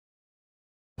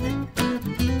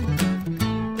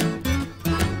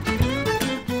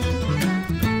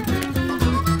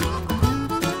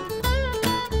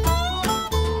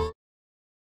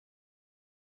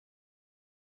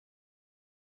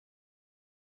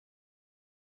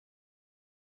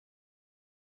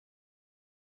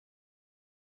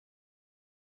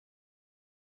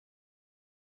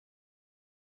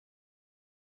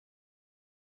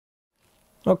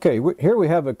Okay, here we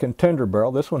have a contender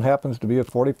barrel. This one happens to be a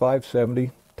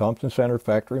 4570 Thompson Center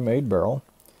factory made barrel.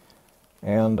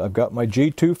 And I've got my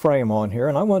G2 frame on here,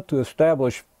 and I want to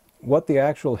establish what the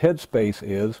actual headspace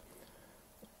is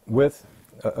with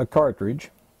a cartridge.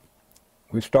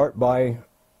 We start by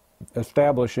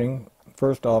establishing,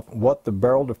 first off, what the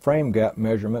barrel to frame gap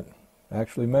measurement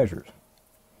actually measures.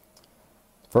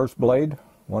 First blade,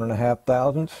 1.5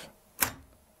 thousandths.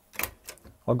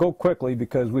 I'll go quickly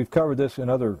because we've covered this in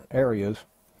other areas,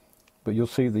 but you'll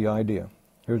see the idea.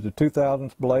 Here's the 2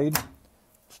 thousandths blade,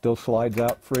 still slides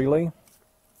out freely.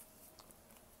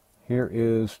 Here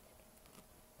is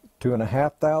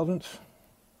 2.5 thousandths,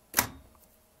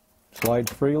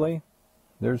 slides freely.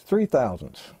 There's 3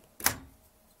 thousandths,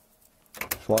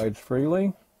 slides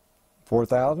freely. 4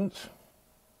 thousandths,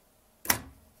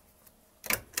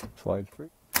 slides free.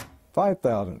 5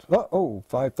 thousandths. Uh-oh,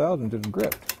 5 thousandths is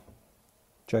gripped.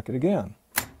 Check it again.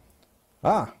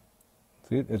 Ah,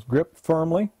 see, it's gripped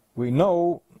firmly. We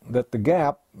know that the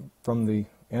gap from the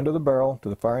end of the barrel to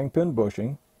the firing pin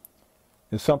bushing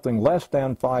is something less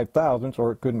than 5 thousandths,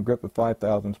 or it couldn't grip a 5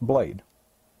 thousandths blade.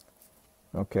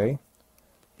 Okay,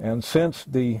 and since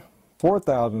the 4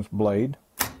 thousandths blade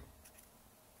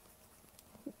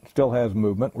still has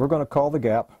movement, we're going to call the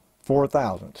gap 4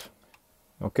 thousandths.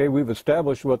 Okay, we've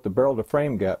established what the barrel to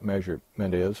frame gap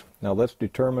measurement is. Now let's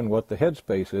determine what the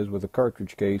headspace is with the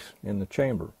cartridge case in the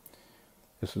chamber.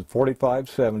 This is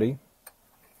 4570.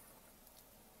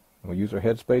 We'll use our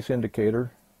headspace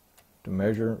indicator to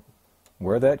measure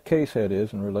where that case head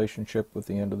is in relationship with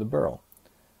the end of the barrel.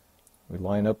 We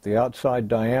line up the outside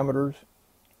diameters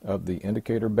of the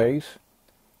indicator base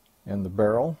and the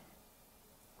barrel.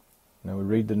 Now we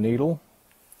read the needle.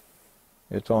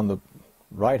 It's on the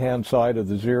right-hand side of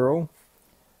the 0,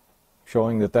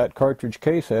 showing that that cartridge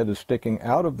case head is sticking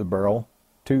out of the barrel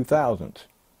 2 thousandths.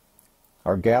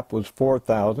 Our gap was 4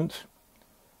 thousandths,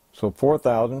 so 4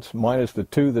 thousandths minus the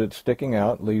 2 that it's sticking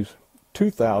out leaves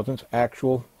 2 thousandths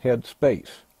actual head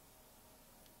space.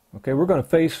 Okay, we're going to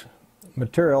face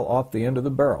material off the end of the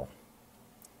barrel.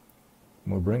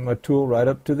 We'll bring my tool right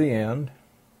up to the end.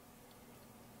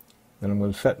 Then I'm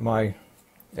going to set my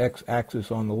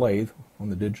x-axis on the lathe, on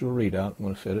the digital readout. I'm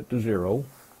going to set it to 0.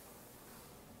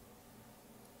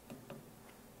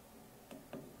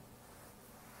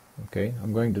 Okay,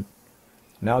 I'm going to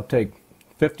now take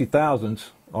 50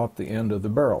 thousandths off the end of the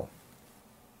barrel.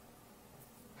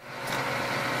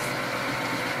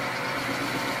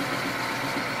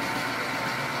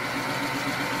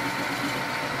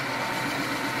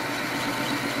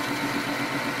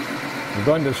 We're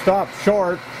going to stop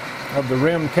short of the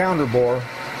rim counterbore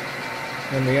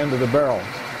in the end of the barrel.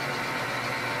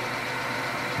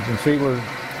 You can see we're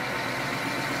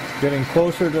getting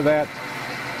closer to that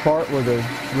part where the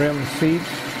rim seats.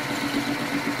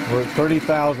 We're at 30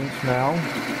 thousandths now.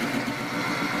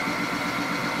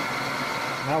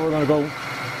 Now we're going to go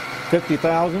 50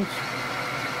 thousandths.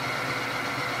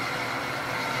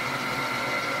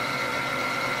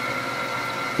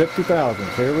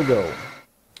 Here we go.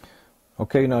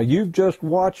 Okay, now you've just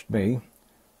watched me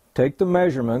take the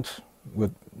measurements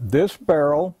with this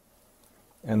barrel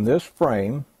and this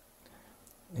frame,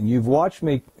 and you've watched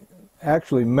me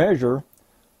actually measure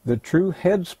the true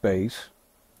head space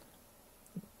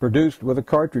produced with a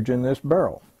cartridge in this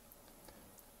barrel.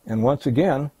 And once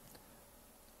again,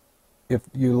 if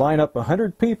you line up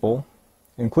 100 people,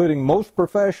 including most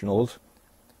professionals,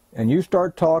 and you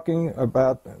start talking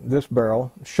about this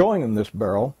barrel, showing them this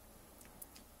barrel,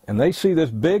 and they see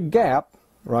this big gap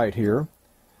right here,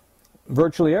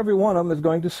 virtually every one of them is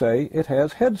going to say it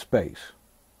has head space.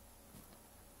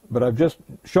 But I've just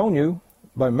shown you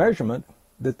by measurement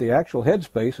that the actual head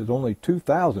space is only 2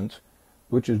 thousandths,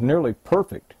 which is nearly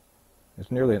perfect.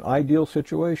 It's nearly an ideal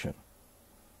situation.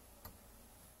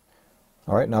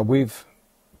 All right, now we've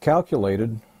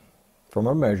calculated from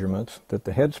our measurements that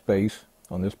the head space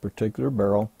on this particular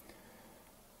barrel,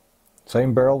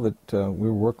 same barrel that we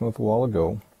were working with a while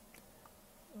ago,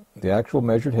 the actual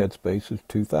measured head space is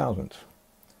 2 thousandths.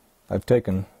 I've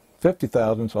taken 50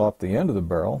 thousandths off the end of the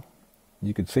barrel.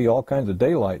 You can see all kinds of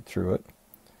daylight through it.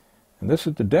 And this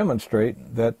is to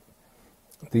demonstrate that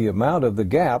the amount of the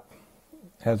gap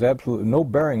has absolutely no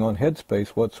bearing on head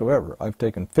space whatsoever. I've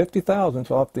taken 50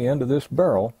 thousandths off the end of this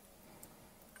barrel,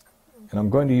 and I'm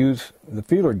going to use the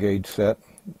feeler gauge set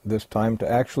this time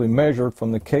to actually measure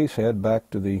from the case head back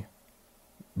to the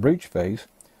breech face,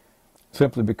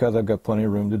 simply because I've got plenty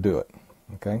of room to do it.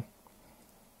 Okay?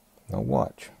 Now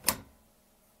watch.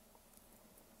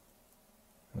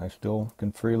 And I still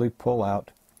can freely pull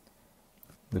out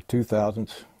the 2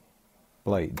 thousandths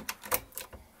blade.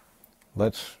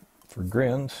 Let's for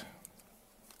grins,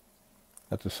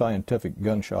 that's a scientific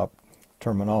gun shop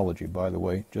terminology, by the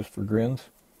way, just for grins,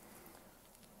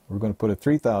 we're going to put a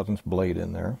 3/1000 blade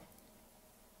in there.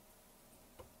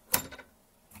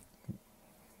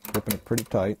 Gripping it pretty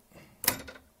tight.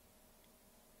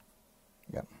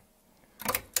 Yep.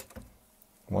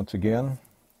 Once again,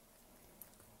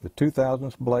 the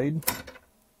 2/1000 blade.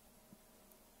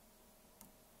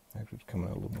 Actually, it's coming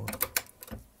out a little more.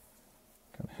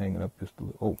 Kind of hanging up just a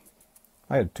little. Oh,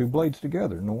 I had two blades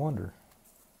together. No wonder.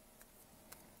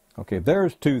 Okay,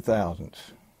 there's 2/1000.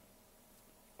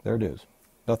 There it is.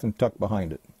 Nothing tucked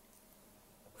behind it.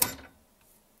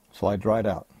 Slides right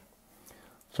out.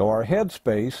 So our head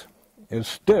space is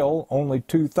still only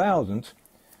 2/1000,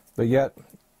 but yet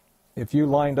if you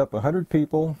lined up 100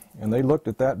 people and they looked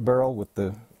at that barrel with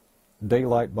the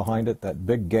daylight behind it, that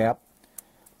big gap,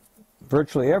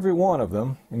 virtually every one of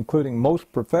them, including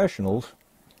most professionals,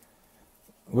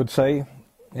 would say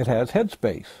it has head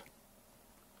space.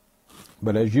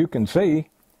 But as you can see,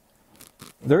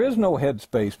 there is no head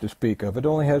space to speak of. It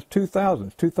only has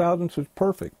 2/1000. 2/1000 is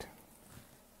perfect.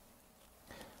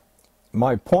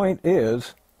 My point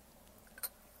is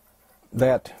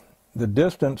that the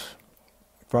distance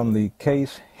from the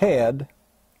case head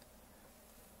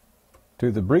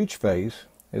to the breech face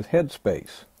is head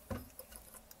space.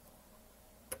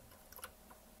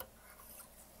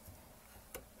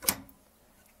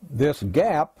 This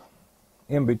gap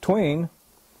in between,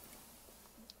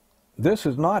 this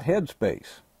is not head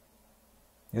space.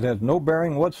 It has no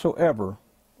bearing whatsoever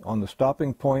on the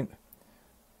stopping point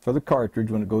for the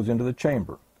cartridge when it goes into the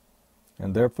chamber.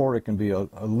 And therefore it can be a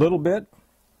little bit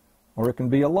or it can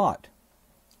be a lot.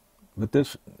 But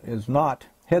this is not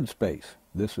head space.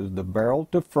 This is the barrel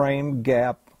to frame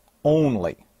gap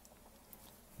only.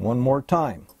 One more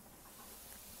time.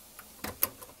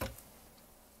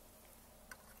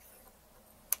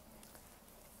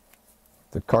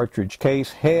 The cartridge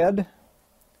case head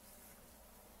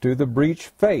to the breech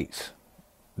face.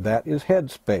 That is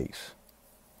head space.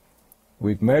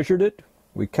 We've measured it.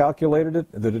 We calculated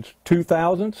it that it's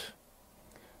 2/1000.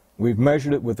 We've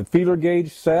measured it with the feeler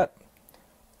gauge set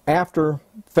after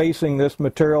facing this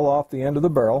material off the end of the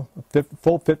barrel,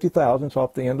 full 50/1000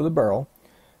 off the end of the barrel.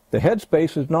 The head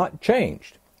space has not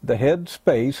changed. The head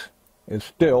space is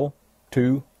still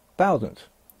 2/1000.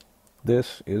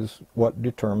 This is what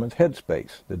determines head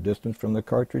space, the distance from the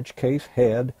cartridge case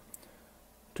head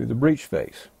to the breech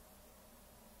face.